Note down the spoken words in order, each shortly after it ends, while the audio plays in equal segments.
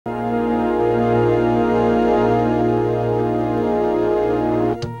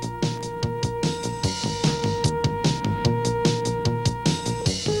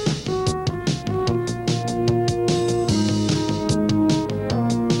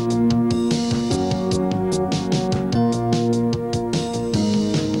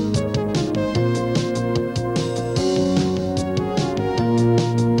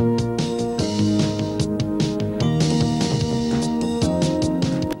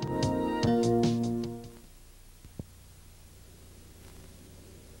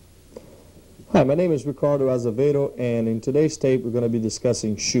Hi, my name is Ricardo Azevedo, and in today's tape we're going to be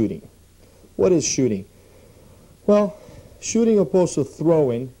discussing shooting. What is shooting? Well, shooting opposed to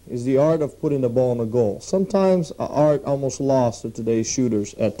throwing is the art of putting the ball in the goal. Sometimes an art almost lost to today's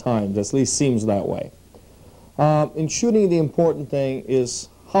shooters at times, at least seems that way. In shooting, the important thing is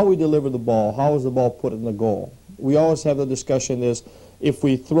how we deliver the ball, how is the ball put in the goal. We always have the discussion is if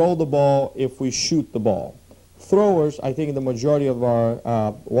we throw the ball, if we shoot the ball. Throwers, I think the majority of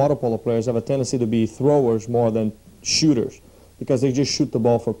our water polo players have a tendency to be throwers more than shooters because they just shoot the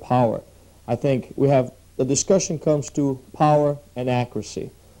ball for power. I think we have, the discussion comes to power and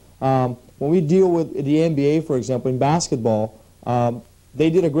accuracy. When we deal with the NBA, for example, in basketball, they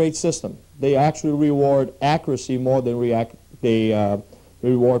did a great system. They actually reward accuracy more than they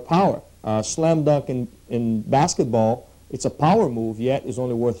reward power. Slam dunk in basketball, it's a power move, yet is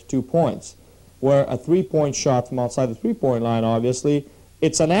only worth 2 points. Where a three-point shot from outside the three-point line, obviously,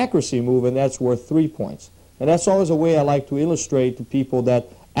 it's an accuracy move, and that's worth 3 points. And that's always a way I like to illustrate to people that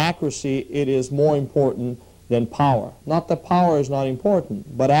accuracy, it is more important than power. Not that power is not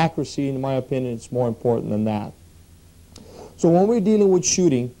important, but accuracy, in my opinion, is more important than that. So when we're dealing with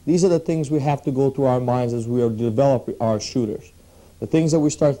shooting, these are the things we have to go through our minds as we are developing our shooters. The things that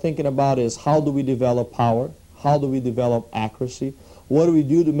we start thinking about is how do we develop power? How do we develop accuracy? What do we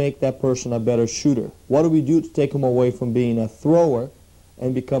do to make that person a better shooter? What do we do to take him away from being a thrower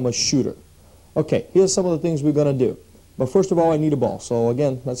and become a shooter? Okay, here's some of the things we're going to do. But first of all, I need a ball. So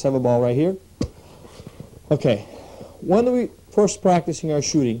again, let's have a ball right here. Okay, when we first practicing our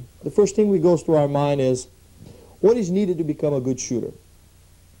shooting, the first thing that goes through our mind is, what is needed to become a good shooter?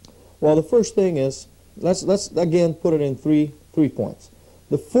 Well, the first thing is, let's again put it in three points.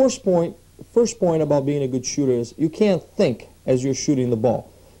 The first point about being a good shooter is you can't think as you're shooting the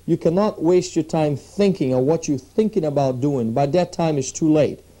ball. You cannot waste your time thinking on what you're thinking about doing. By that time, it's too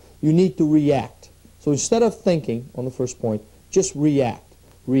late. You need to react. So instead of thinking on the first point, just react.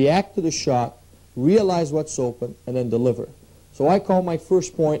 React to the shot, realize what's open, and then deliver. So I call my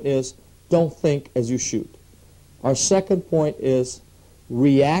first point is don't think as you shoot. Our second point is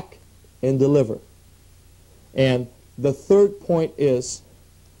react and deliver. And the third point is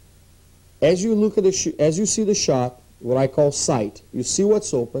as you look at as you see the shot, what I call sight. You see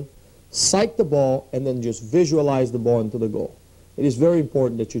what's open, sight the ball, and then just visualize the ball into the goal. It is very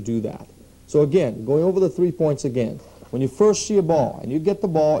important that you do that. So again, going over the 3 points again, when you first see a ball, and you get the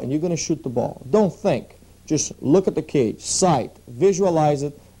ball, and you're going to shoot the ball, don't think. Just look at the cage, sight, visualize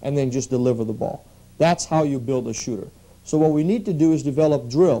it, and then just deliver the ball. That's how you build a shooter. So what we need to do is develop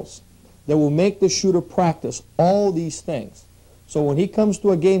drills that will make the shooter practice all these things. So when he comes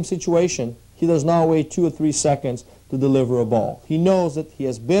to a game situation, he does not wait 2 or 3 seconds to deliver a ball. He knows that he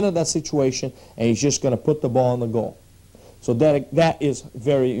has been in that situation and he's just going to put the ball in the goal. So that is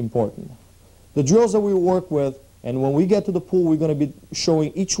very important. The drills that we work with, and when we get to the pool, we're going to be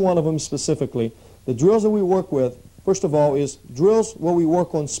showing each one of them specifically. The drills that we work with, first of all, is drills where we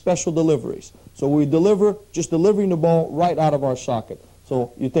work on special deliveries. So we deliver, just delivering the ball right out of our socket.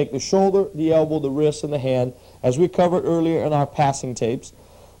 So you take the shoulder, the elbow, the wrist, and the hand, as we covered earlier in our passing tapes.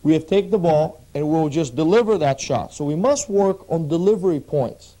 We have taken the ball and we'll just deliver that shot. So we must work on delivery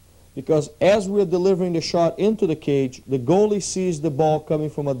points because as we're delivering the shot into the cage, the goalie sees the ball coming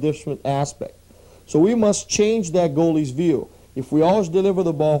from a different aspect. So we must change that goalie's view. If we always deliver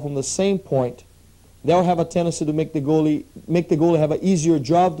the ball from the same point, they'll have a tendency to make the goalie have an easier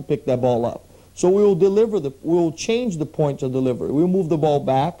job to pick that ball up. So we will change the point of delivery. We'll move the ball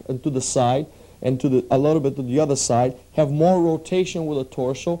back and to the side and a little bit to the other side, have more rotation with the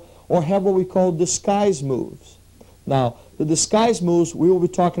torso, or have what we call disguise moves. Now, the disguise moves we will be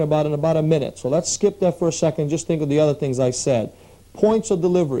talking about in about a minute. So let's skip that for a second. Just think of the other things I said. Points of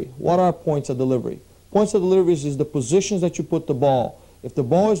delivery. What are points of delivery? Points of delivery is the positions that you put the ball. If the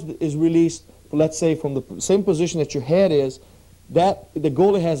ball is released, let's say from the same position that your head is, that the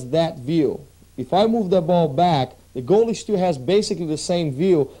goalie has that view. If I move that ball back, the goalie still has basically the same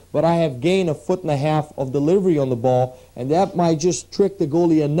view, but I have gained 1.5 feet of delivery on the ball, and that might just trick the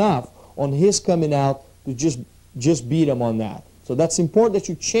goalie enough on his coming out to just beat him on that. So that's important that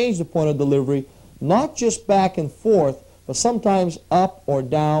you change the point of delivery, not just back and forth, but sometimes up or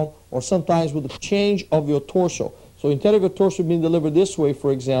down, or sometimes with the change of your torso. So instead of your torso being delivered this way,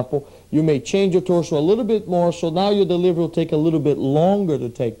 for example, you may change your torso a little bit more, so now your delivery will take a little bit longer to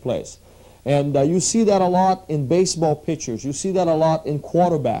take place. And you see that a lot in baseball pitchers. You see that a lot in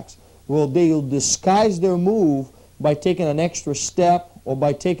quarterbacks. Well, they'll disguise their move by taking an extra step or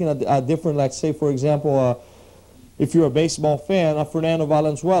by taking a different, let's say, for example, if you're a baseball fan, Fernando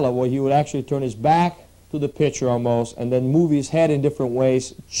Valenzuela, where he would actually turn his back to the pitcher almost, and then move his head in different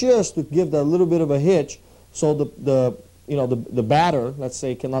ways just to give that little bit of a hitch so the batter, let's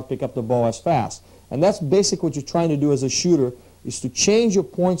say, cannot pick up the ball as fast. And that's basically what you're trying to do as a shooter, is to change your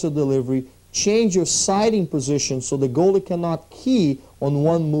points of delivery, change your sighting position so the goalie cannot key on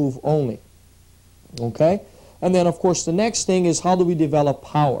one move only. Okay? And then, of course, the next thing is, how do we develop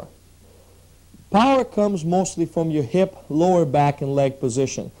power? Power comes mostly from your hip, lower back, and leg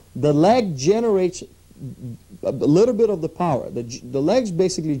position. The leg generates a little bit of the power. The legs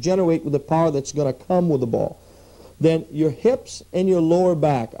basically generate with the power that's going to come with the ball. Then your hips and your lower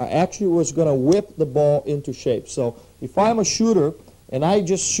back are actually what's going to whip the ball into shape. So if I'm a shooter and I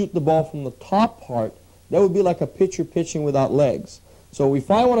just shoot the ball from the top part, that would be like a pitcher pitching without legs. So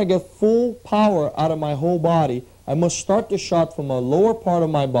if I want to get full power out of my whole body, I must start the shot from a lower part of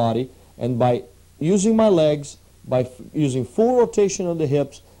my body, and by using my legs, by using full rotation of the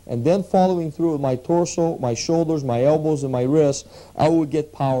hips, and then following through with my torso, my shoulders, my elbows, and my wrists, I will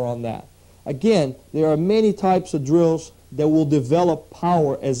get power on that. Again, there are many types of drills that will develop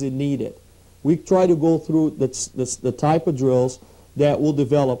power as it needed. We try to go through the type of drills that will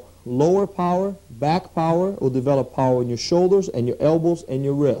develop lower power, back power, will develop power in your shoulders and your elbows and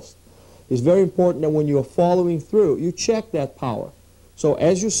your wrists. It's very important that when you are following through, you check that power. So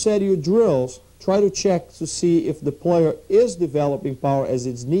as you set your drills, try to check to see if the player is developing power as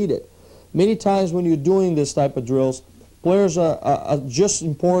it's needed. Many times when you're doing this type of drills, players are just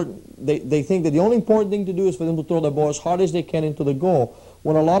important. They think that the only important thing to do is for them to throw the ball as hard as they can into the goal,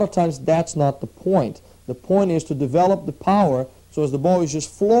 when a lot of times that's not the point. The point is to develop the power so as the ball is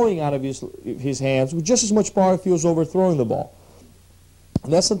just flowing out of his hands with just as much power if he was overthrowing the ball.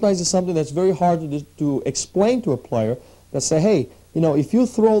 And that sometimes is something that's very hard to explain to a player, that say, hey, you know, if you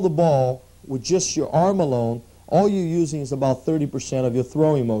throw the ball with just your arm alone, all you're using is about 30% of your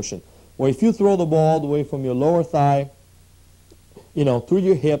throwing motion. Where if you throw the ball all the way from your lower thigh, you know, through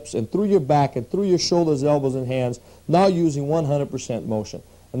your hips and through your back and through your shoulders, elbows, and hands, now using 100% motion.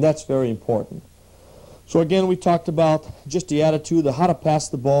 And that's very important. So again, we talked about just the attitude, how to pass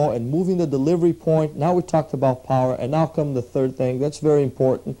the ball and moving the delivery point. Now we talked about power, and now come the third thing. That's very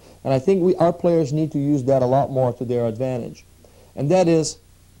important. And I think our players need to use that a lot more to their advantage. And that is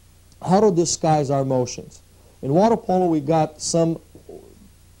how to disguise our motions. In water polo, we got some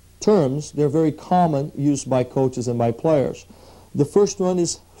terms. They're very common, used by coaches and by players. The first one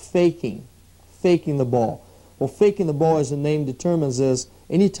is faking the ball. Well, faking the ball, as the name determines, is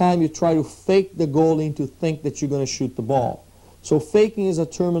anytime you try to fake the goalie to think that you're going to shoot the ball. So faking is a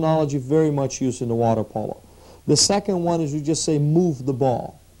terminology very much used in the water polo. The second one is you just say move the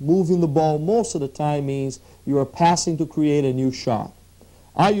ball. Moving the ball most of the time means you are passing to create a new shot.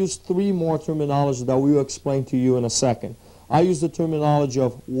 I use three more terminologies that we will explain to you in a second. I use the terminology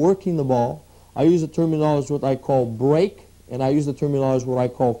of working the ball. I use the terminology what I call break, and I use the terminology what I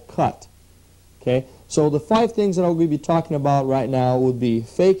call cut. Okay? So the five things that I will be talking about right now would be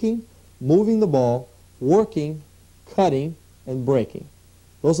faking, moving the ball, working, cutting, and breaking.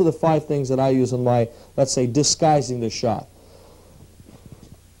 Those are the five things that I use in my, let's say, disguising the shot.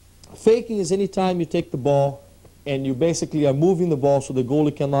 Faking is any time you take the ball and you basically are moving the ball so the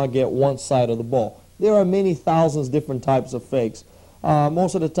goalie cannot get one side of the ball. There are many thousands different types of fakes.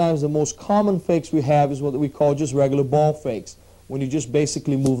 Most of the times the most common fakes we have is what we call just regular ball fakes, when you just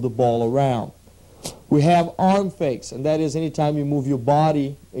basically move the ball around. We have arm fakes, and that is anytime you move your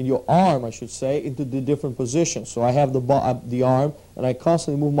body, and your arm, I should say, into the different positions. So I have the arm, and I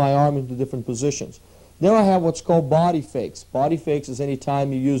constantly move my arm into different positions. Then I have what's called body fakes. Body fakes is any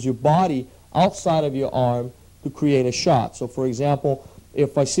time you use your body outside of your arm to create a shot. So for example,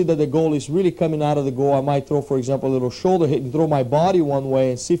 if I see that the goal is really coming out of the goal, I might throw, for example, a little shoulder hit and throw my body one way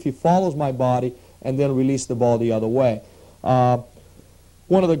and see if he follows my body and then release the ball the other way.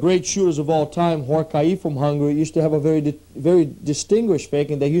 One of the great shooters of all time, Ricardo from Hungary, used to have a very distinguished fake,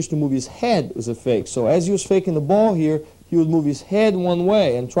 and they used to move his head as a fake. So as he was faking the ball here, he would move his head one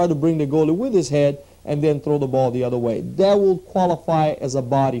way and try to bring the goalie with his head and then throw the ball the other way. That will qualify as a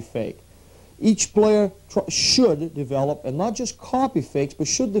body fake. Each player should develop, and not just copy fakes, but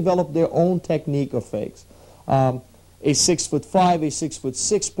should develop their own technique of fakes. A 6'5", a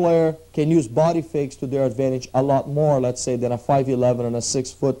 6'6" player can use body fakes to their advantage a lot more, let's say, than a 5'11" and a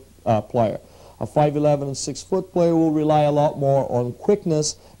 6-foot player. A 5'11" and 6-foot player will rely a lot more on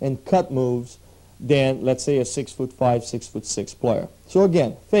quickness and cut moves than, let's say, a 6'5", 6'6" player. So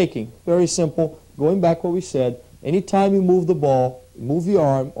again, faking, very simple. Going back what we said, anytime you move the ball, move your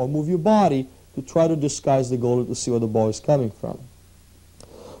arm or move your body to try to disguise the goalie to see where the ball is coming from.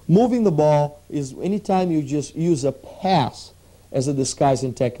 Moving the ball is anytime you just use a pass as a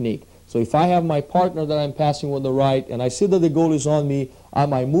disguising technique. So if I have my partner that I'm passing with the right and I see that the goalie is on me, I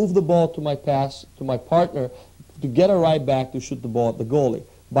might move the ball to my partner to get a right back to shoot the ball at the goalie.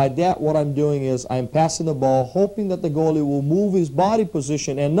 By that, what I'm doing is I'm passing the ball, hoping that the goalie will move his body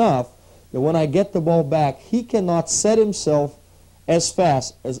position enough that when I get the ball back, he cannot set himself as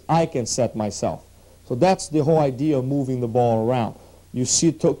fast as I can set myself. So that's the whole idea of moving the ball around. You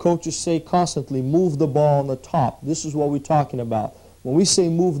see coaches say constantly, move the ball on the top. This is what we're talking about. When we say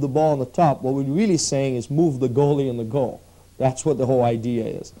move the ball on the top, what we're really saying is move the goalie in the goal. That's what the whole idea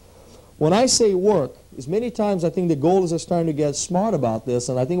is. When I say work, is many times I think the goalies are starting to get smart about this,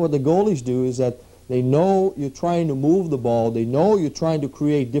 and I think what the goalies do is that they know you're trying to move the ball, they know you're trying to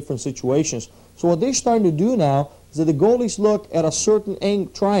create different situations. So what they're starting to do now is that the goalies look at a certain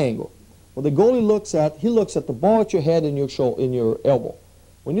triangle. What the goalie looks at, he looks at the ball at your head and your elbow.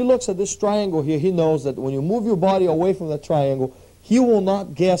 When he looks at this triangle here, he knows that when you move your body away from that triangle, he will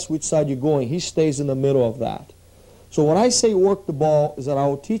not guess which side you're going. He stays in the middle of that. So when I say work the ball, is that I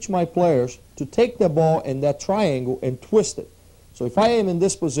will teach my players to take the ball in that triangle and twist it. So if I am in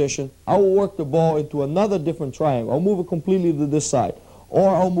this position, I will work the ball into another different triangle. I'll move it completely to this side, or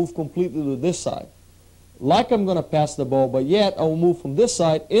I'll move completely to this side. Like I'm going to pass the ball, but yet I will move from this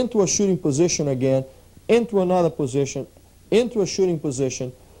side into a shooting position again, into another position, into a shooting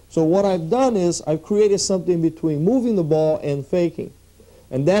position. So what I've done is I've created something between moving the ball and faking.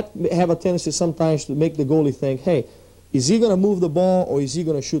 And that have a tendency sometimes to make the goalie think, hey, is he going to move the ball or is he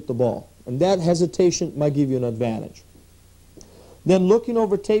going to shoot the ball? And that hesitation might give you an advantage. Then looking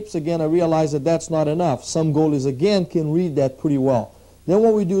over tapes again, I realize that that's not enough. Some goalies, again, can read that pretty well. Then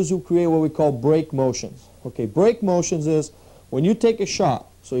what we do is we create what we call break motions. Okay, break motions is when you take a shot.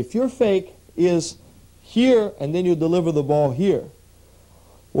 So if your fake is here and then you deliver the ball here,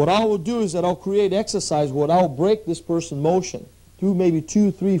 what I will do is that I'll create exercise where I'll break this person's motion maybe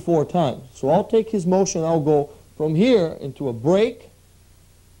 2, 3, 4 times. So I'll take his motion, I'll go from here into a break,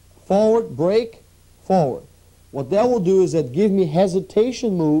 forward, break, forward. What that will do is that give me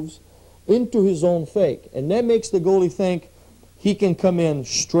hesitation moves into his own fake. And that makes the goalie think he can come in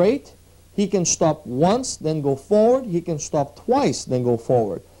straight, he can stop once, then go forward, he can stop twice, then go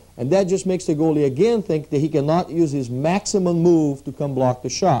forward. And that just makes the goalie again think that he cannot use his maximum move to come block the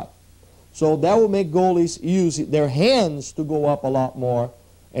shot. So that will make goalies use their hands to go up a lot more,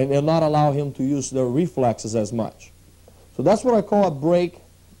 and they'll not allow him to use their reflexes as much. So that's what I call a break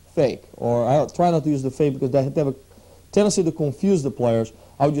fake. Or I try not to use the fake because they have a tendency to confuse the players.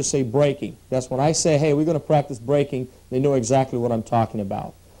 I would just say breaking. That's when I say, hey, we're going to practice breaking, they know exactly what I'm talking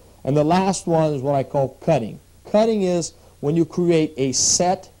about. And the last one is what I call cutting. Cutting is when you create a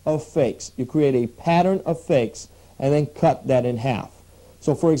set of fakes. You create a pattern of fakes and then cut that in half.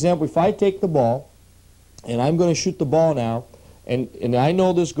 So for example, if I take the ball and I'm going to shoot the ball now, and I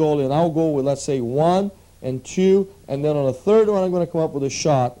know this goalie, and I'll go with, let's say, 1 and 2, and then on the third one I'm going to come up with a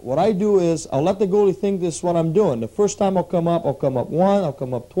shot. What I do is I'll let the goalie think this is what I'm doing. The first time I'll come up 1, I'll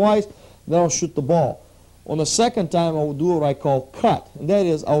come up twice, then I'll shoot the ball. On the second time I'll do what I call cut, and that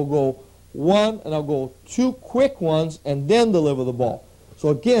is I'll go 1 and I'll go 2 quick ones and then deliver the ball. So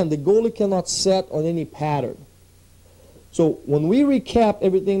again, the goalie cannot set on any pattern. So when we recap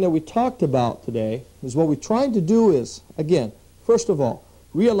everything that we talked about today, is what we're trying to do is, again, first of all,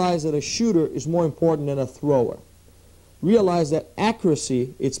 realize that a shooter is more important than a thrower. Realize that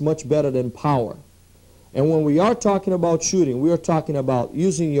accuracy is much better than power. And when we are talking about shooting, we are talking about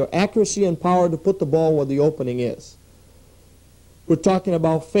using your accuracy and power to put the ball where the opening is. We're talking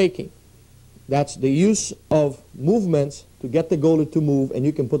about faking. That's the use of movements to get the goalie to move, and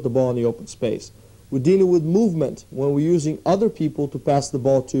you can put the ball in the open space. We're dealing with movement when we're using other people to pass the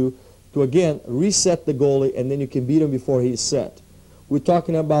ball to again, reset the goalie, and then you can beat him before he's set. We're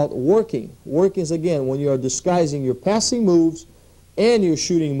talking about working. Working is, again, when you are disguising your passing moves and your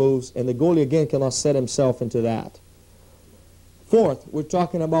shooting moves, and the goalie, again, cannot set himself into that. Fourth, we're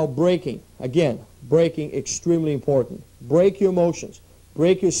talking about breaking. Again, breaking, extremely important. Break your motions.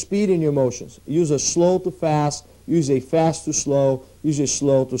 Break your speed in your motions. Use a slow to fast. Use a fast to slow. Use a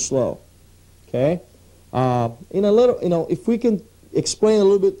slow to slow. Okay? If we can explain a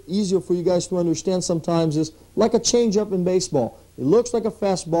little bit easier for you guys to understand sometimes is like a changeup in baseball. It looks like a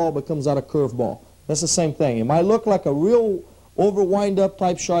fastball but comes out a curveball. That's the same thing. It might look like a real over wind-up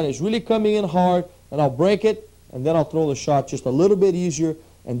type shot. It's really coming in hard, and I'll break it, and then I'll throw the shot just a little bit easier.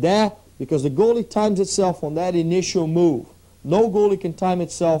 And that, because the goalie times itself on that initial move. No goalie can time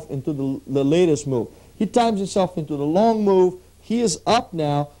itself into the latest move. He times himself into the long move. He is up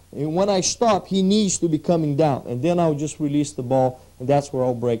now, and when I stop, he needs to be coming down. And then I'll just release the ball, and that's where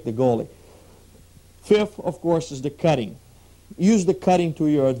I'll break the goalie. Fifth, of course, is the cutting. use the cutting to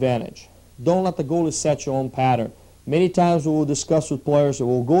your advantage. Don't let the goalie set your own pattern. Many times we will discuss with players that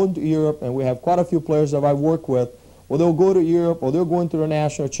will go into Europe, and we have quite a few players that I've worked with, or they'll go to Europe, or they'll go into the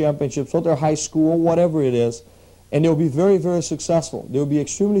national championships, or their high school, or whatever it is, and they'll be very, very successful. They'll be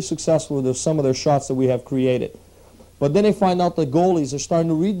extremely successful with some of their shots that we have created. But then they find out the goalies are starting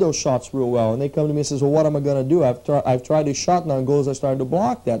to read those shots real well, and they come to me and says, well, what am I going to do? I've tried this shot now, and goalies are starting to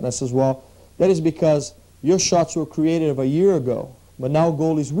block that. And I says, well, that is because your shots were created of a year ago. But now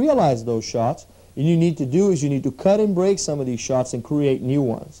goalies realize those shots, and you need to do is you need to cut and break some of these shots and create new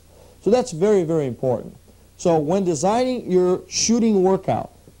ones. So that's very, very important. So when designing your shooting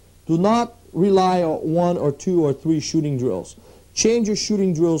workout, do not rely on 1 or 2 or 3 shooting drills. Change your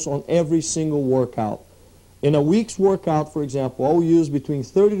shooting drills on every single workout. In a week's workout, for example, I'll use between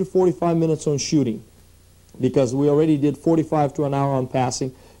 30 to 45 minutes on shooting, because we already did 45 to an hour on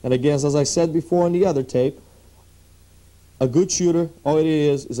passing. And again, as I said before on the other tape, a good shooter, all it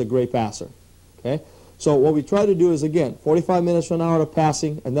is a great passer. Okay? So what we try to do is, again, 45 minutes to an hour of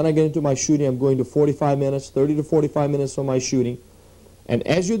passing, and then I get into my shooting. I'm going to 45 minutes, 30 to 45 minutes on my shooting. And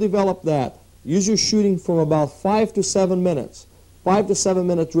as you develop that, use your shooting from about 5 to 7 minutes. 5 to 7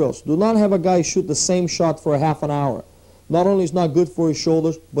 minute drills. Do not have a guy shoot the same shot for a half an hour. Not only is it not good for his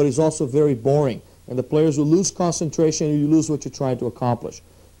shoulders, but it's also very boring. And the players will lose concentration, and you lose what you're trying to accomplish.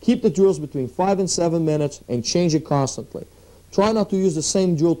 Keep the drills between 5 and 7 minutes and change it constantly. Try not to use the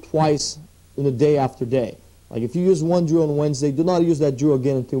same drill twice in a day after day. Like if you use one drill on Wednesday, do not use that drill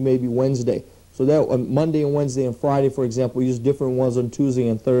again until maybe Wednesday. So that on Monday and Wednesday and Friday, for example, use different ones on Tuesday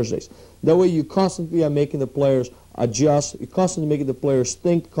and Thursdays. That way you constantly are making the players adjust, you're constantly making the players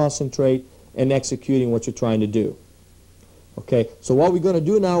think, concentrate, and executing what you're trying to do. Okay, so what we're going to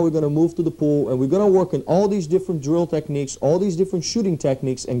do now, we're going to move to the pool, and we're going to work on all these different drill techniques, all these different shooting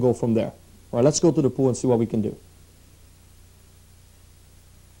techniques, and go from there. All right, let's go to the pool and see what we can do.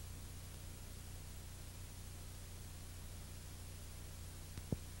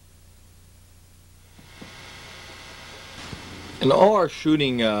 In all our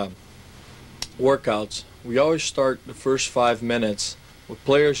shooting workouts, we always start the first 5 minutes with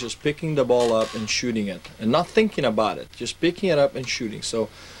players just picking the ball up and shooting it, and not thinking about it, just picking it up and shooting. So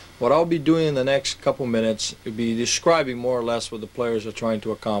what I'll be doing in the next couple minutes will be describing more or less what the players are trying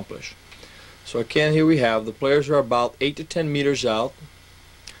to accomplish. So again, here we have the players are about 8 to 10 meters out.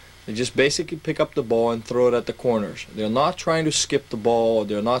 They just basically pick up the ball and throw it at the corners. They're not trying to skip the ball.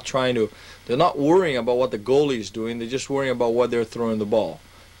 They're not worrying about what the goalie is doing. They're just worrying about what they're throwing the ball.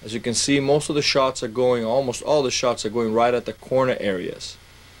 As you can see, most of the shots are going, almost all the shots are going right at the corner areas.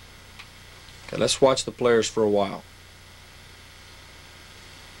 Okay, let's watch the players for a while.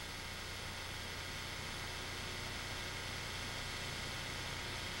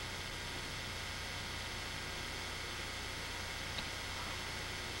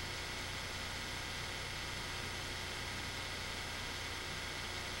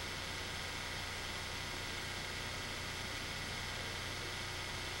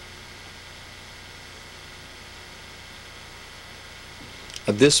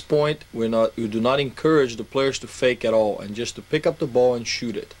 At this point, we do not encourage the players to fake at all, and just to pick up the ball and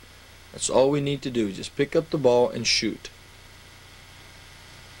shoot it. That's all we need to do, just pick up the ball and shoot.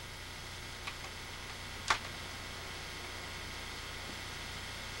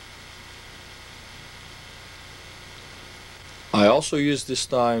 I also use this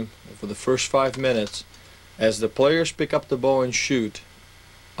time, for the first 5 minutes, as the players pick up the ball and shoot,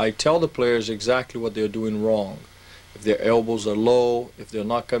 I tell the players exactly what they're doing wrong. If their elbows are low, if they're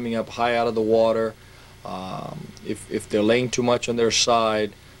not coming up high out of the water, if they're laying too much on their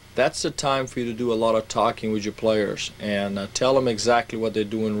side, that's the time for you to do a lot of talking with your players and tell them exactly what they're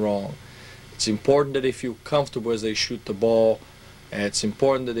doing wrong. It's important that they feel comfortable as they shoot the ball, and it's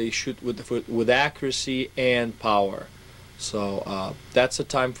important that they shoot with accuracy and power. So that's the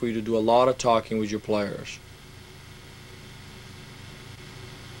time for you to do a lot of talking with your players.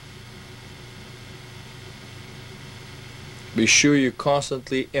 Be sure you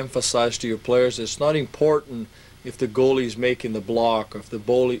constantly emphasize to your players that it's not important if the goalie is making the block or if the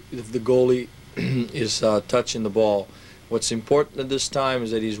goalie is touching the ball. What's important at this time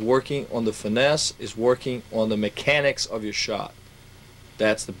is that he's working on the finesse, is working on the mechanics of your shot.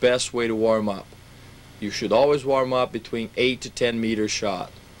 That's the best way to warm up. You should always warm up between 8 to 10 meter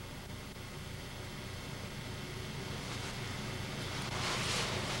shot.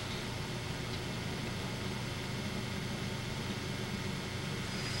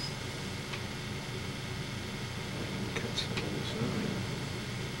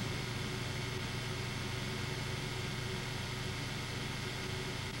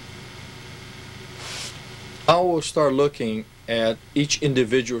 Now we'll start looking at each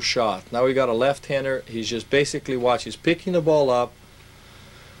individual shot. Now we got a left-hander. He's just basically watch. He's picking the ball up.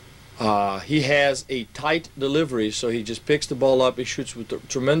 He has a tight delivery, so he just picks the ball up. He shoots with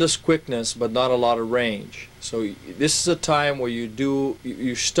tremendous quickness, but not a lot of range. So this is a time where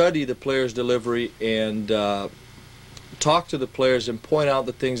you study the player's delivery and talk to the players and point out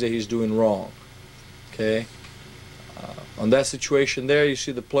the things that he's doing wrong. Okay. On that situation there, you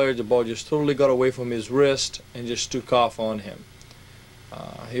see the ball just totally got away from his wrist and just took off on him.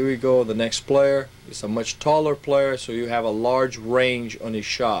 Here we go, the next player. He's a much taller player, so you have a large range on his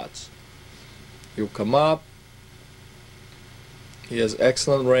shots. He'll come up. He has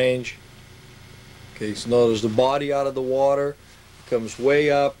excellent range. Okay, so notice the body out of the water. He comes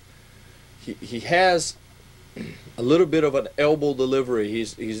way up. He has a little bit of an elbow delivery.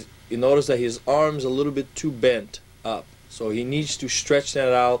 You notice that his arm's a little bit too bent up. So he needs to stretch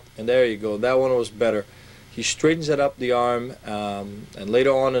that out, and there you go. That one was better. He straightens it up the arm, and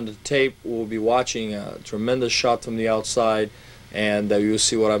later on in the tape we'll be watching a tremendous shot from the outside, and you'll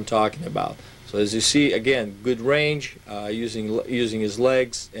see what I'm talking about. So as you see, again, good range, using his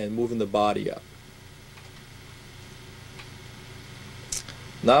legs and moving the body up.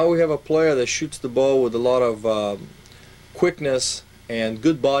 Now we have a player that shoots the ball with a lot of quickness and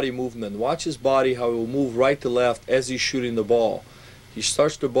good body movement. Watch his body, how he will move right to left as he's shooting the ball. He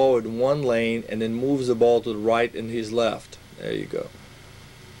starts the ball in one lane and then moves the ball to the right and his left. There you go.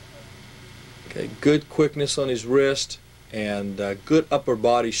 Okay, good quickness on his wrist and good upper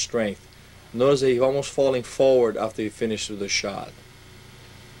body strength. Notice that he's almost falling forward after he finished with the shot.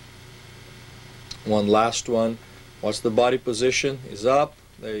 One last one. Watch the body position. He's up.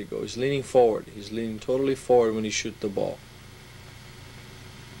 There you go. He's leaning forward. He's leaning totally forward when he shoots the ball.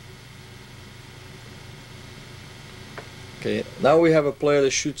 Okay, now we have a player that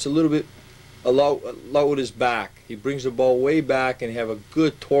shoots a lot with his back. He brings the ball way back and he have a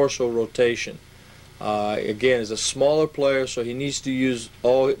good torso rotation. Again, he's a smaller player, so he needs to use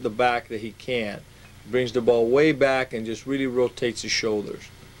all the back that he can. He brings the ball way back and just really rotates his shoulders.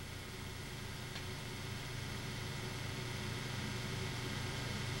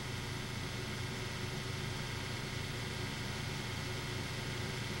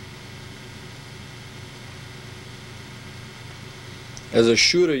 As a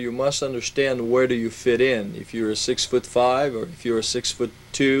shooter, you must understand where do you fit in. If you're a 6'5", or if you're a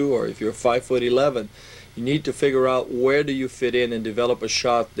 6'2", or if you're 5'11", you need to figure out where do you fit in and develop a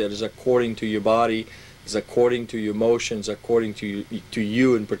shot that is according to your body, is according to your motions, according to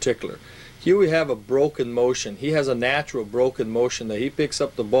you in particular. Here we have a broken motion. He has a natural broken motion that he picks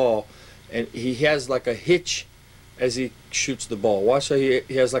up the ball, and he has like a hitch as he shoots the ball. Watch how he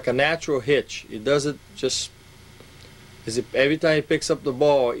has like a natural hitch. He does it just. Every time he picks up the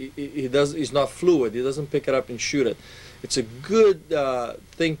ball, he's not fluid. He doesn't pick it up and shoot it. It's a good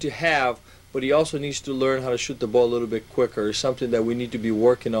thing to have, but he also needs to learn how to shoot the ball a little bit quicker. It's something that we need to be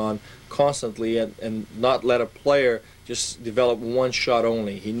working on constantly, and not let a player just develop one shot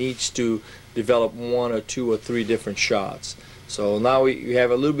only. He needs to develop one or two or three different shots. So now we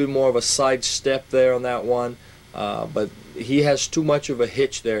have a little bit more of a side step there on that one, but he has too much of a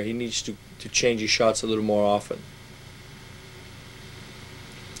hitch there. He needs to change his shots a little more often.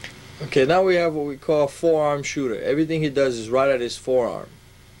 Okay, now we have what we call a forearm shooter. Everything he does is right at his forearm.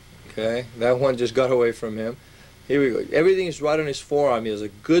 Okay, that one just got away from him. Here we go. Everything is right on his forearm. He has a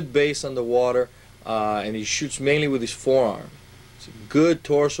good base on the water, and he shoots mainly with his forearm. It's a good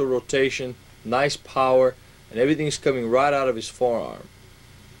torso rotation, nice power, and everything's coming right out of his forearm.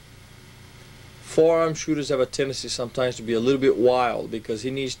 Forearm shooters have a tendency sometimes to be a little bit wild because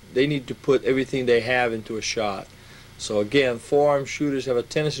they need to put everything they have into a shot. So again, forearm shooters have a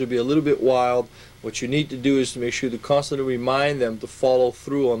tendency to be a little bit wild. What you need to do is to make sure to constantly remind them to follow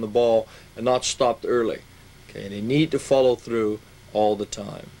through on the ball and not stop early. Okay, they need to follow through all the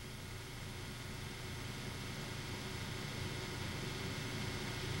time.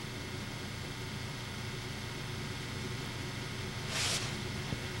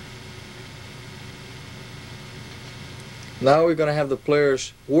 Now we're going to have the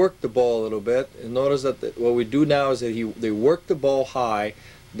players work the ball a little bit, and notice that what we do now is that they work the ball high,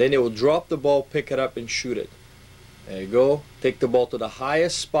 then they will drop the ball, pick it up, and shoot it. There you go. Take the ball to the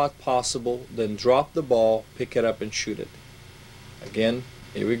highest spot possible, then drop the ball, pick it up, and shoot it. Again,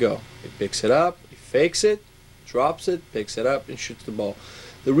 here we go. He picks it up, he fakes it, drops it, picks it up, and shoots the ball.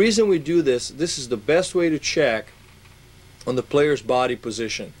 The reason we do this is the best way to check on the player's body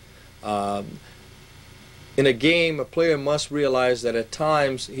position. in a game, a player must realize that at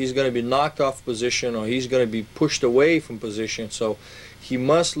times he's going to be knocked off position or he's going to be pushed away from position. So he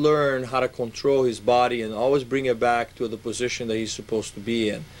must learn how to control his body and always bring it back to the position that he's supposed to be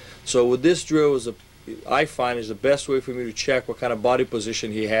in. So with this drill, I find is the best way for me to check what kind of body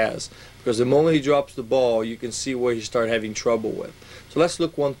position he has, because the moment he drops the ball, you can see where he started having trouble with. So let's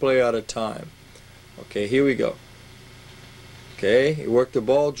look one player at a time. Okay, here we go. Okay, he worked the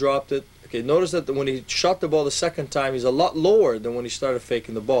ball, dropped it. Okay, notice that when he shot the ball the second time, he's a lot lower than when he started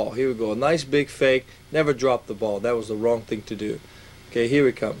faking the ball. Here we go, a nice big fake, never dropped the ball. That was the wrong thing to do. Okay, here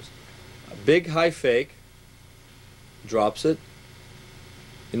he comes. A big high fake, drops it.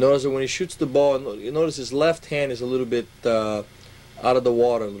 You notice that when he shoots the ball, you notice his left hand is a little bit out of the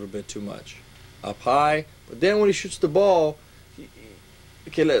water, a little bit too much. Up high, but then when he shoots the ball,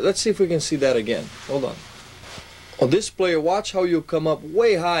 okay, let's see if we can see that again. Hold on. On this player, watch how you come up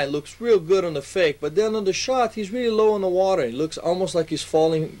way high and looks real good on the fake, but then on the shot, he's really low in the water. He looks almost like he's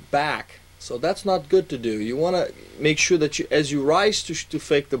falling back. So that's not good to do. You want to make sure that as you rise to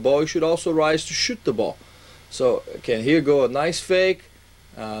fake the ball, you should also rise to shoot the ball. So, okay, here go a nice fake.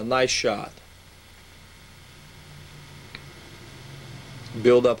 Nice shot.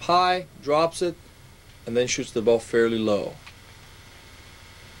 Build up high, drops it, and then shoots the ball fairly low.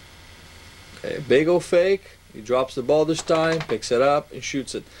 Okay, big old fake. He drops the ball this time, picks it up, and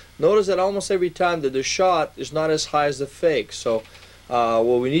shoots it. Notice that almost every time that the shot is not as high as the fake. So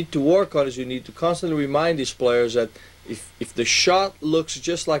what we need to work on is you need to constantly remind these players that if the shot looks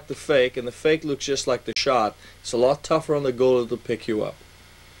just like the fake and the fake looks just like the shot, it's a lot tougher on the goalie to pick you up.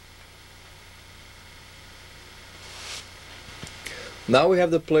 Now we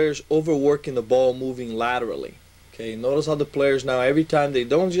have the players overworking the ball, moving laterally. Okay, notice how the players now, every time they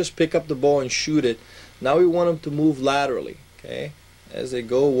don't just pick up the ball and shoot it, now we want them to move laterally. Okay, as they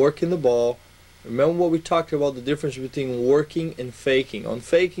go working the ball. Remember what we talked about, the difference between working and faking. On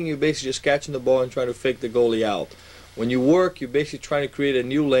faking, you're basically just catching the ball and trying to fake the goalie out. When you work, you're basically trying to create a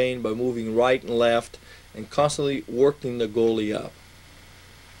new lane by moving right and left and constantly working the goalie up.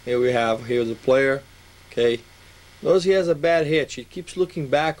 Here's a player. Okay. Notice he has a bad hitch. He keeps looking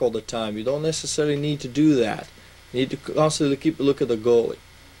back all the time. You don't necessarily need to do that. You need to constantly keep a look at the goalie.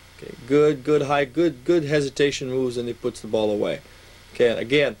 Okay, good hesitation moves, and he puts the ball away. Okay, and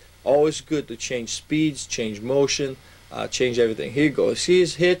again, always good to change speeds, change motion, change everything. Here you go. See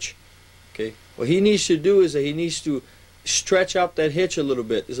his hitch? Okay, what he needs to do is that he needs to stretch out that hitch a little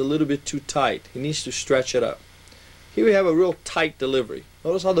bit. It's a little bit too tight. He needs to stretch it up. Here we have a real tight delivery.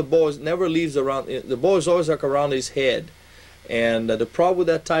 Notice how the ball never leaves around. The ball is always like around his head, and the problem with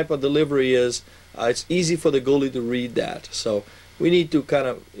that type of delivery is it's easy for the goalie to read that. So we need to kind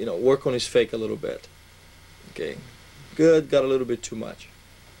of work on his fake a little bit. Okay, good. Got a little bit too much.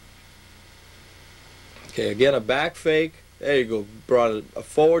 Okay, again a back fake. There you go. Brought a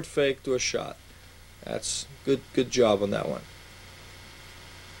forward fake to a shot. That's good. Good job on that one.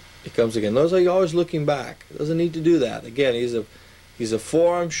 He comes again. Notice how he's always looking back. Doesn't need to do that. Again, he's a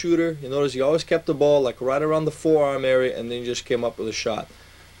forearm shooter. You notice he always kept the ball like right around the forearm area, and then just came up with a shot.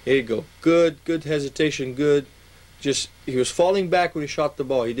 Here you go. Good hesitation. Good. Just he was falling back when he shot the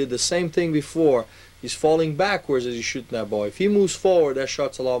ball. He did the same thing before. He's falling backwards as he's shooting that ball. If he moves forward, that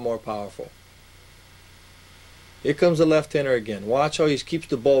shot's a lot more powerful. Here comes the left-hander again. Watch how he keeps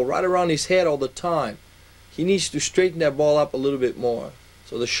the ball right around his head all the time. He needs to straighten that ball up a little bit more.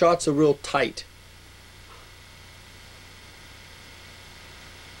 So the shots are real tight.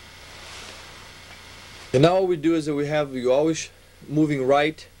 And now what we do is that you always moving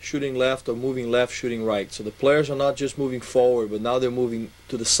right, shooting left, or moving left, shooting right. So the players are not just moving forward, but now they're moving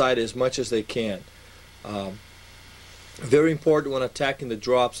to the side as much as they can. Very important when attacking the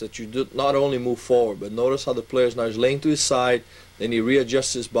drops that you do not only move forward, but notice how the player now is laying to his side, then he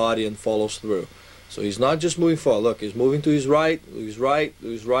readjusts his body and follows through. So he's not just moving forward. Look, he's moving to his right,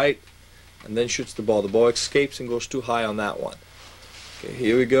 and then shoots the ball. The ball escapes and goes too high on that one. Okay,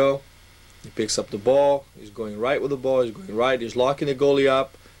 here we go. He picks up the ball. He's going right with the ball. He's going right. He's locking the goalie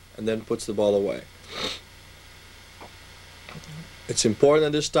up, and then puts the ball away. It's important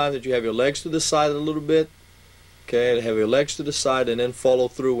at this time that you have your legs to the side a little bit. Okay, have your legs to the side, and then follow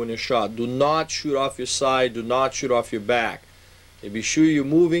through when you shot. Do not shoot off your side. Do not shoot off your back. Okay, be sure you're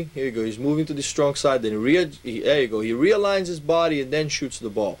moving. Here you go. He's moving to the strong side. Then there you go. He realigns his body and then shoots the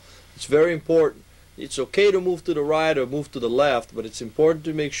ball. It's very important. It's okay to move to the right or move to the left, but it's important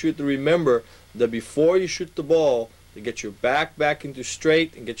to make sure to remember that before you shoot the ball, to get your back into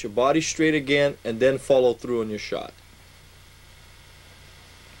straight and get your body straight again, and then follow through on your shot.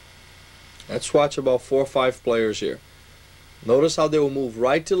 Let's watch about 4 or 5 players here. Notice how they will move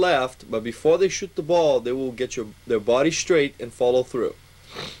right to left, but before they shoot the ball, they will get their body straight and follow through.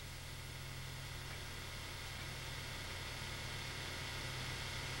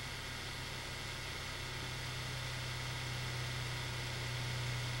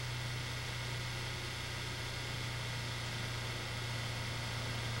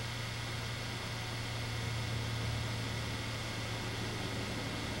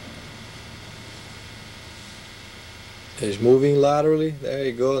 He's moving laterally, there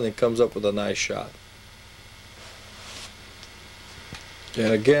you go, and it comes up with a nice shot.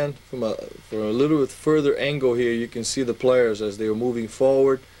 And again, from a little bit further angle here, you can see the players as they are moving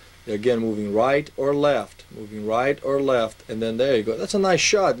forward. They're again moving right or left, and then there you go. That's a nice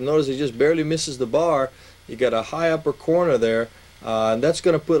shot. Notice he just barely misses the bar. You got a high upper corner there, and that's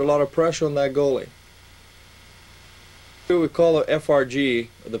going to put a lot of pressure on that goalie. Here we call it FRG.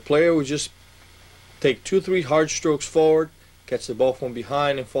 The player would just take 2-3 hard strokes forward, catch the ball from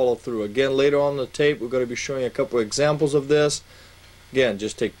behind, and follow through. Again, later on in the tape, we're going to be showing a couple of examples of this. Again,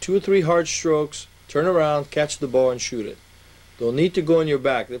 just take 2 or 3 hard strokes, turn around, catch the ball, and shoot it. Don't need to go in your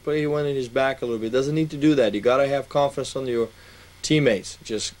back. The player went in his back a little bit. Doesn't need to do that. You got to have confidence on your teammates.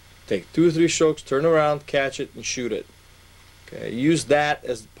 Just take 2 or 3 strokes, turn around, catch it, and shoot it. Okay, use that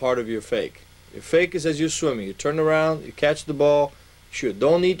as part of your fake. Your fake is as you're swimming. You turn around, you catch the ball, shoot.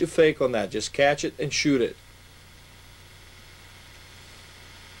 Don't need to fake on that. Just catch it and shoot it.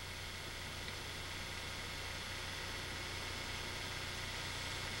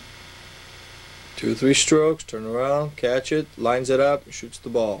 Two or 3 strokes, turn around, catch it, lines it up, shoots the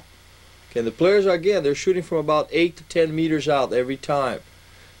ball. Okay, the players are, again, they're shooting from about 8 to 10 meters out every time.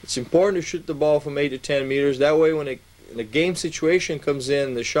 It's important to shoot the ball from 8 to 10 meters. That way when the game situation comes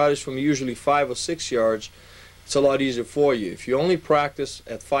in, the shot is from usually 5 or 6 yards, it's a lot easier for you. If you only practice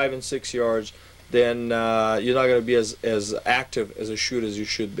at 5 and 6 yards, then you're not going to be as active as a shooter as you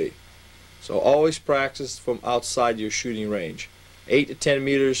should be. So always practice from outside your shooting range. 8 to 10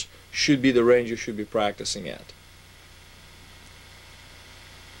 meters should be the range you should be practicing at.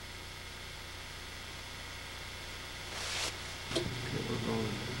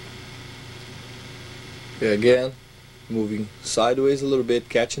 Okay, again, moving sideways a little bit,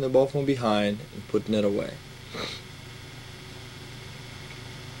 catching the ball from behind and putting it away.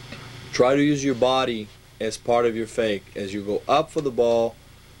 Try to use your body as part of your fake. As you go up for the ball,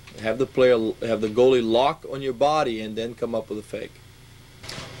 have the goalie lock on your body and then come up with a fake.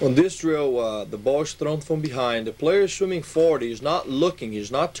 On this drill, the ball is thrown from behind. The player is swimming forward. He's not looking.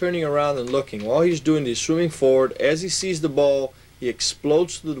 He's not turning around and looking. All he's doing is swimming forward. As he sees the ball, he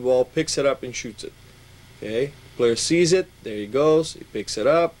explodes to the ball, picks it up, and shoots it. Okay, the player sees it. There he goes. He picks it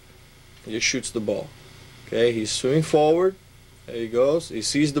up. He just shoots the ball. Okay, he's swimming forward. There he goes. He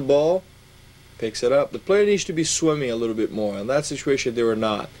sees the ball, picks it up. The player needs to be swimming a little bit more. In that situation, they were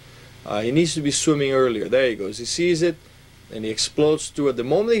not. He needs to be swimming earlier. There he goes. He sees it, and he explodes through it. The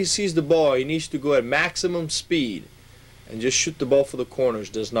moment he sees the ball, he needs to go at maximum speed and just shoot the ball for the corners.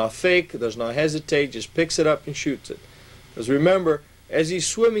 Does not fake, does not hesitate, just picks it up and shoots it. Because remember, as he's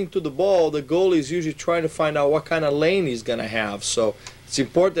swimming to the ball, the goalie is usually trying to find out what kind of lane he's going to have. So it's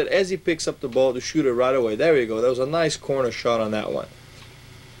important that as he picks up the ball to shoot it right away. There we go. That was a nice corner shot on that one.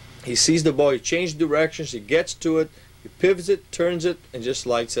 He sees the ball, he changes directions, he gets to it, he pivots it, turns it, and just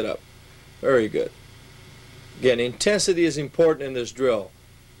lights it up. Very good. Again, intensity is important in this drill.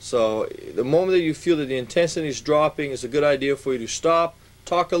 So the moment that you feel that the intensity is dropping, it's a good idea for you to stop,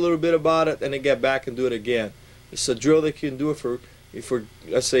 talk a little bit about it, and then get back and do it again. It's a drill that you can do it for,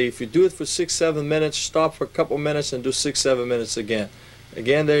 let's say, if you do it for 6-7 minutes, stop for a couple minutes and do 6-7 minutes again.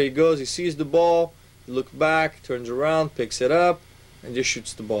 Again, there he goes. He sees the ball, he looks back, turns around, picks it up, and just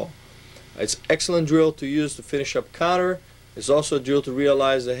shoots the ball. It's an excellent drill to use to finish up counter. It's also a drill to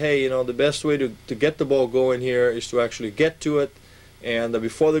realize that, hey, you know, the best way to get the ball going here is to actually get to it, and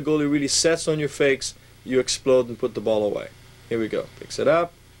before the goalie really sets on your fakes, you explode and put the ball away. Here we go. Picks it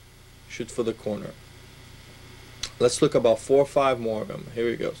up, shoots for the corner. Let's look about 4 or 5 more of them. Here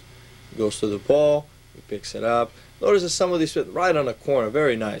he goes. He goes to the ball, he picks it up. Notice that some of these fit right on the corner.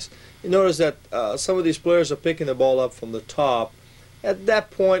 Very nice. You notice that some of these players are picking the ball up from the top. At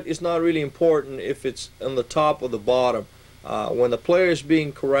that point, it's not really important if it's on the top or the bottom. When the player is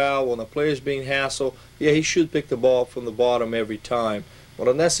being corralled, when the player is being hassled, yeah, he should pick the ball from the bottom every time. But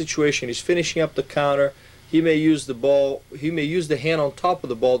in that situation, he's finishing up the counter. He may use the ball. He may use the hand on top of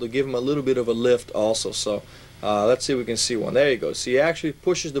the ball to give him a little bit of a lift also. So let's see if we can see one. There you go. See, he actually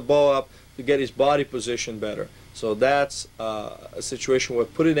pushes the ball up to get his body position better. So that's a situation where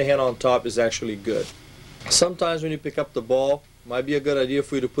putting the hand on top is actually good. Sometimes when you pick up the ball, it might be a good idea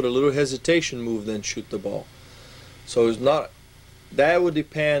for you to put a little hesitation move, then shoot the ball. So it's not. That would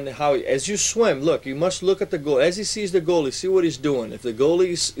depend how, as you swim, look, you must look at the goal. As he sees the goalie, see what he's doing. If the goalie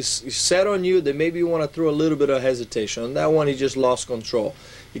is set on you, then maybe you want to throw a little bit of hesitation. On that one, he just lost control.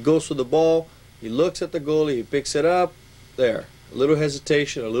 He goes for the ball, he looks at the goalie, he picks it up, there. A little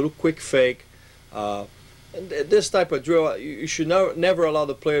hesitation, a little quick fake. And this type of drill, you should never allow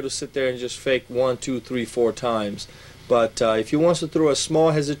the player to sit there and just fake 1, 2, 3, 4 times. But if he wants to throw a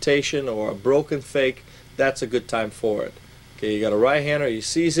small hesitation or a broken fake, that's a good time for it. Okay, you got a right-hander, he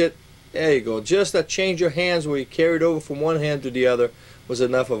sees it, there you go. Just that change your hands where you carried over from one hand to the other was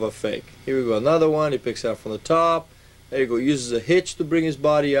enough of a fake. Here we go, another one, he picks it up from the top, there you go, uses a hitch to bring his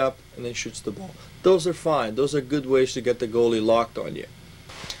body up, and then shoots the ball. Those are fine, those are good ways to get the goalie locked on you.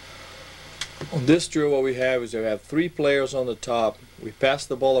 On this drill, what we have is we have 3 players on the top, we pass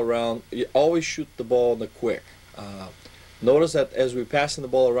the ball around, you always shoot the ball in the quick. Notice that as we're passing the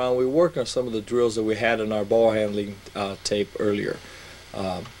ball around, we work on some of the drills that we had in our ball handling tape earlier.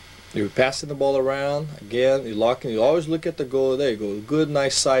 You're passing the ball around, again, you're locking, you always look at the goal, there you go, good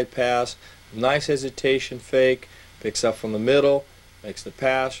nice side pass, nice hesitation fake, picks up from the middle, makes the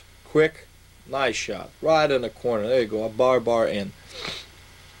pass, quick, nice shot, right in the corner, there you go, a bar in.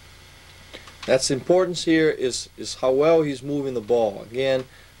 That's the importance here is how well he's moving the ball. Again,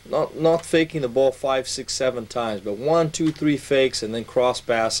 not faking the ball 5, 6, 7 times, but 1, 2, 3 fakes and then cross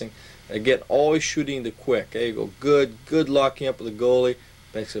passing. Again, always shooting the quick. There you go. Good locking up with the goalie.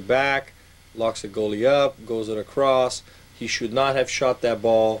 Makes it back, locks the goalie up, goes it across. He should not have shot that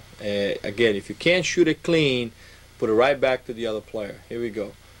ball. Again, if you can't shoot it clean, put it right back to the other player. Here we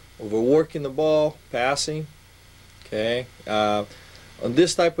go. Overworking the ball, passing. Okay. On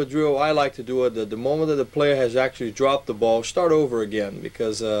this type of drill, I like to do it the moment that the player has actually dropped the ball, start over again,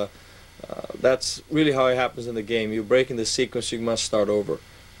 because that's really how it happens in the game. You're breaking the sequence, you must start over.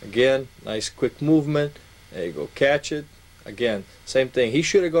 Again, nice quick movement. There you go, catch it. Again, same thing. He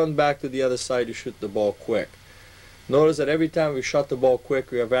should have gone back to the other side to shoot the ball quick. Notice that every time we shot the ball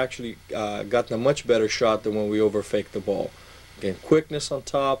quick, we have actually gotten a much better shot than when we overfake the ball. Again, quickness on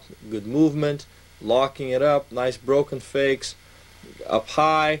top, good movement, locking it up, nice broken fakes. Up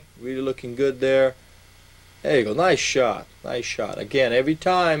high, really looking good there. There you go, nice shot, nice shot. Again, every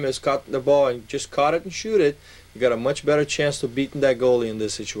time it's caught the ball and just caught it and shoot it, you got a much better chance of beating that goalie in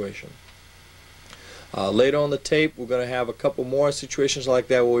this situation. Later on the tape, we're going to have a couple more situations like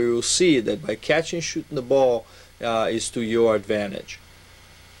that where you will see that by catching and shooting the ball is to your advantage.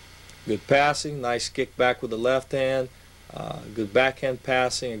 Good passing, nice kick back with the left hand, good backhand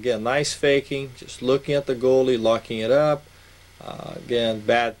passing. Again, nice faking, just looking at the goalie, locking it up. Again,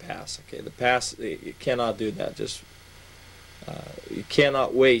 bad pass. Okay, the pass, you cannot do that. Just you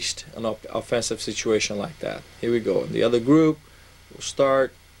cannot waste an offensive situation like that. Here we go. In the other group, we'll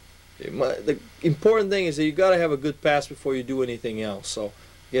start. Okay, the important thing is that you got to have a good pass before you do anything else. So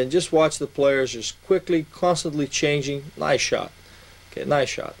again, just watch the players just quickly, constantly changing. Nice shot. Okay, nice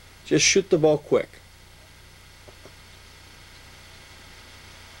shot. Just shoot the ball quick.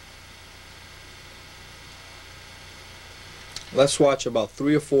 Let's watch about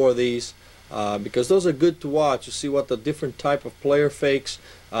 3 or 4 of these because those are good to watch to see what the different type of player fakes,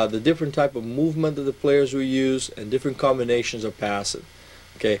 the different type of movement that the players will use, and different combinations of passing.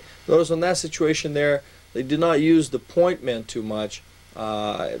 Okay, notice on that situation there, they did not use the point man too much.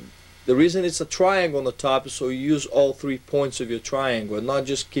 The reason it's a triangle on the top is so you use all 3 points of your triangle and not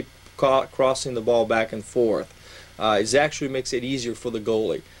just keep crossing the ball back and forth. It actually makes it easier for the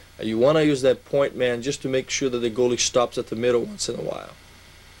goalie. You want to use that point man just to make sure that the goalie stops at the middle once in a while.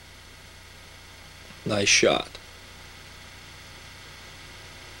 Nice shot.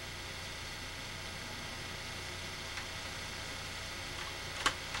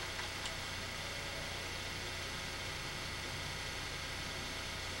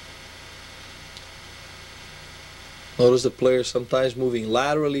 Notice the players sometimes moving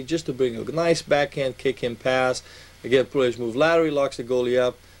laterally just to bring a nice backhand kick and pass. Again, players move laterally, locks the goalie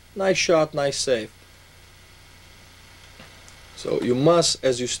up. Nice shot, nice save. So you must,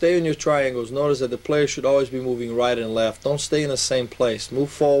 as you stay in your triangles, notice that the player should always be moving right and left. Don't stay in the same place. Move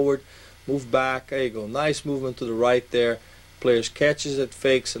forward, move back. There you go. Nice movement to the right there. Players catches it,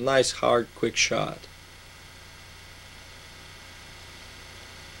 fakes a nice hard quick shot.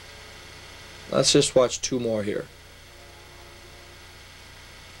 Let's just watch 2 more here.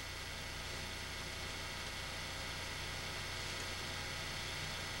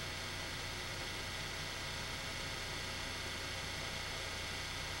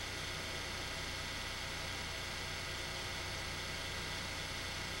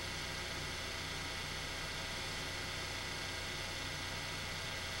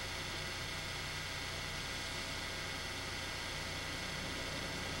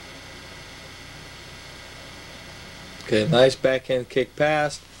 Okay, nice backhand kick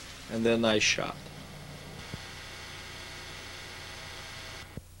pass, and then nice shot.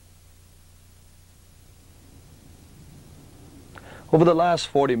 Over the last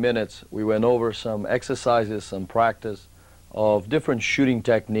 40 minutes, we went over some exercises, some practice of different shooting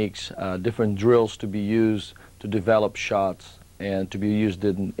techniques, different drills to be used to develop shots and to be used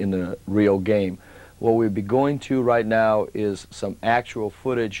in the real game. What we'll be going to right now is some actual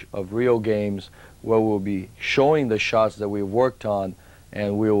footage of real games where we'll be showing the shots that we worked on,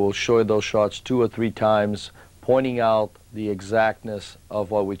 and we will show those shots 2 or 3 times, pointing out the exactness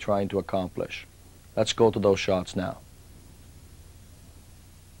of what we're trying to accomplish. Let's go to those shots now.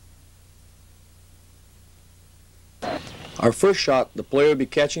 Our first shot, the player will be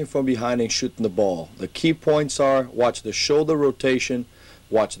catching from behind and shooting the ball. The key points are, watch the shoulder rotation,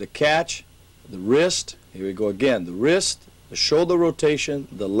 watch the catch, the wrist, here we go again, the wrist, the shoulder rotation,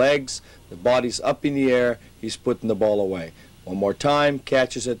 the legs, the body's up in the air, he's putting the ball away. One more time,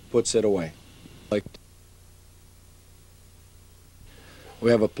 catches it, puts it away.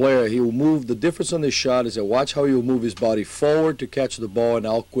 We have a player, he will move, the difference on this shot is that watch how he will move his body forward to catch the ball and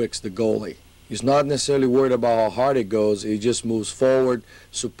outquicks the goalie. He's not necessarily worried about how hard it goes, he just moves forward,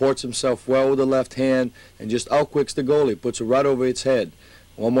 supports himself well with the left hand, and just outquicks the goalie, puts it right over its head.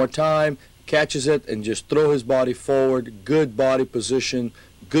 One more time, catches it and just throw his body forward, good body position,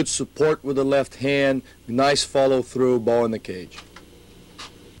 good support with the left hand, nice follow through, ball in the cage.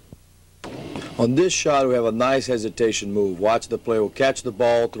 On this shot we have a nice hesitation move. Watch the player will catch the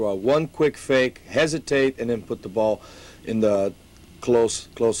ball, throw out one quick fake, hesitate, and then put the ball in the close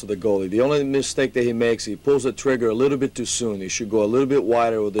to the goalie. The only mistake that he makes, he pulls the trigger a little bit too soon. He should go a little bit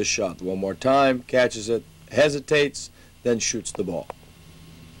wider with this shot. One more time, catches it, hesitates, then shoots the ball.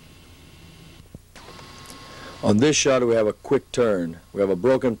 On this shot we have a quick turn. We have a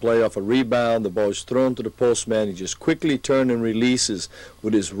broken play off a rebound. The ball is thrown to the postman. He just quickly turns and releases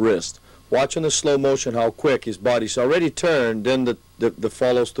with his wrist. Watch in the slow motion how quick his body's already turned, then the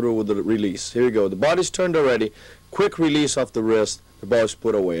follows through with the release. Here we go. The body's turned already. Quick release off the wrist. The ball is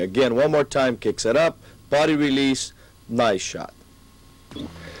put away. Again, one more time, kicks it up. Body release. Nice shot.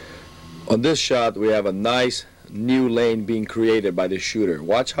 On this shot we have a nice new lane being created by the shooter.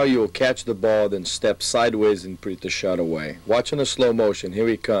 Watch how you will catch the ball, then step sideways and put the shot away. Watch in the slow motion. Here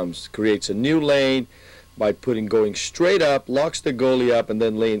he comes. Creates a new lane by going straight up, locks the goalie up, and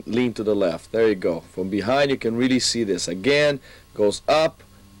then lean to the left. There you go. From behind you can really see this. Again, goes up,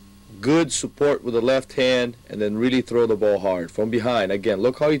 good support with the left hand, and then really throw the ball hard. From behind, again,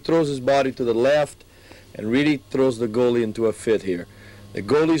 look how he throws his body to the left and really throws the goalie into a fit here. The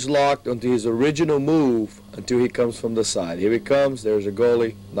goalie's locked onto his original move until he comes from the side. Here he comes, there's a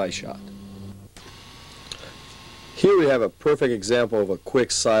goalie, nice shot. Here we have a perfect example of a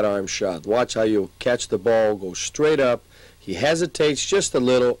quick sidearm shot. Watch how you catch the ball, go straight up, he hesitates just a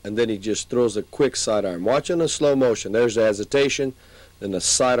little, and then he just throws a quick sidearm. Watch in the slow motion, there's the hesitation, then the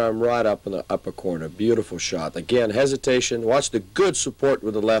sidearm right up in the upper corner. Beautiful shot. Again, hesitation, watch the good support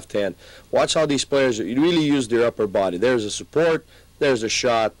with the left hand. Watch how these players really use their upper body. There's a support, there's a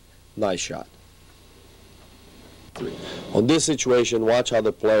shot, nice shot. On this situation, watch how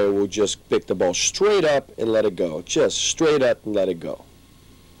the player will just pick the ball straight up and let it go. Just straight up and let it go.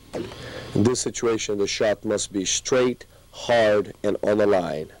 In this situation, the shot must be straight, hard, and on the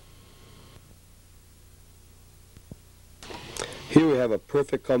line. Here we have a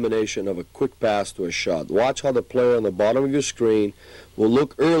perfect combination of a quick pass to a shot. Watch how the player on the bottom of your screen will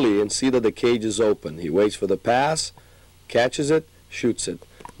look early and see that the cage is open. He waits for the pass, catches it, shoots it.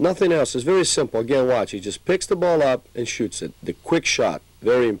 Nothing else. It's very simple. Again, watch. He just picks the ball up and shoots it. The quick shot.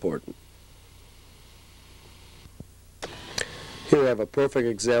 Very important. Here we have a perfect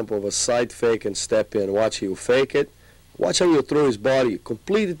example of a side fake and step in. Watch, he'll fake it. Watch how he'll throw his body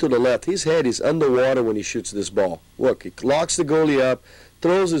completely to the left. His head is underwater when he shoots this ball. Look, he locks the goalie up,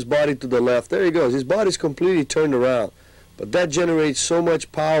 throws his body to the left. There he goes. His body's completely turned around. But that generates so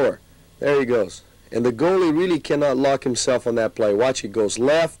much power. There he goes. And the goalie really cannot lock himself on that play. Watch, he goes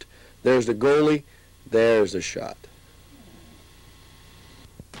left. There's the goalie. There's the shot.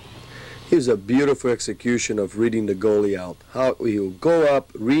 Here's a beautiful execution of reading the goalie out. How he'll go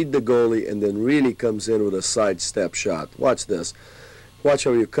up, read the goalie, and then really comes in with a side step shot. Watch this. Watch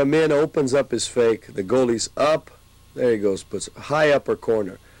how he'll come in, opens up his fake. The goalie's up. There he goes, puts high upper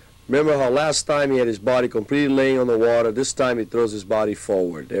corner. Remember how last time he had his body completely laying on the water. This time he throws his body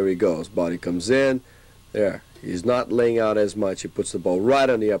forward. There he goes. Body comes in. There. He's not laying out as much. He puts the ball right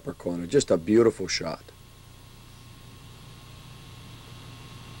on the upper corner. Just a beautiful shot.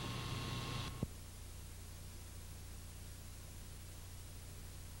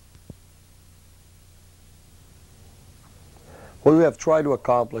 What we have tried to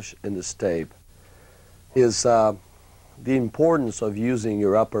accomplish in this tape is the importance of using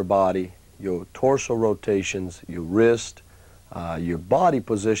your upper body, your torso rotations, your wrist, your body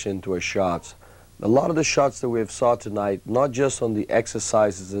position to a shots. A lot of the shots that we have saw tonight, not just on the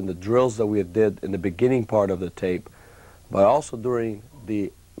exercises and the drills that we have did in the beginning part of the tape, but also during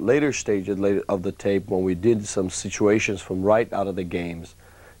the later stage of the tape when we did some situations from right out of the games,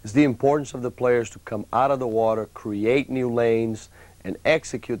 is the importance of the players to come out of the water, create new lanes, and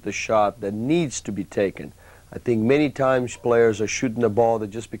execute the shot that needs to be taken. I think many times players are shooting the ball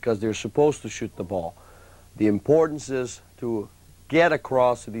just because they're supposed to shoot the ball. The importance is to get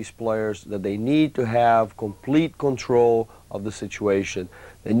across to these players that they need to have complete control of the situation.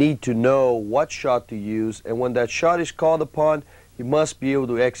 They need to know what shot to use, and when that shot is called upon, you must be able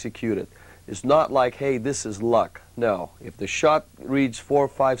to execute it. It's not like, hey, this is luck. No. If the shot reads 4 or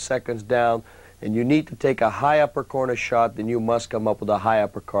 5 seconds down and you need to take a high upper corner shot, then you must come up with a high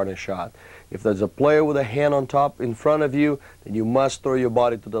upper corner shot. If there's a player with a hand on top in front of you, then you must throw your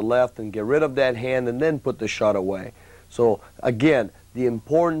body to the left and get rid of that hand and then put the shot away. So again, the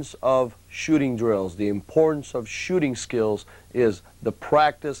importance of shooting drills, the importance of shooting skills is the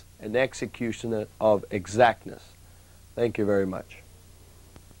practice and execution of exactness. Thank you very much.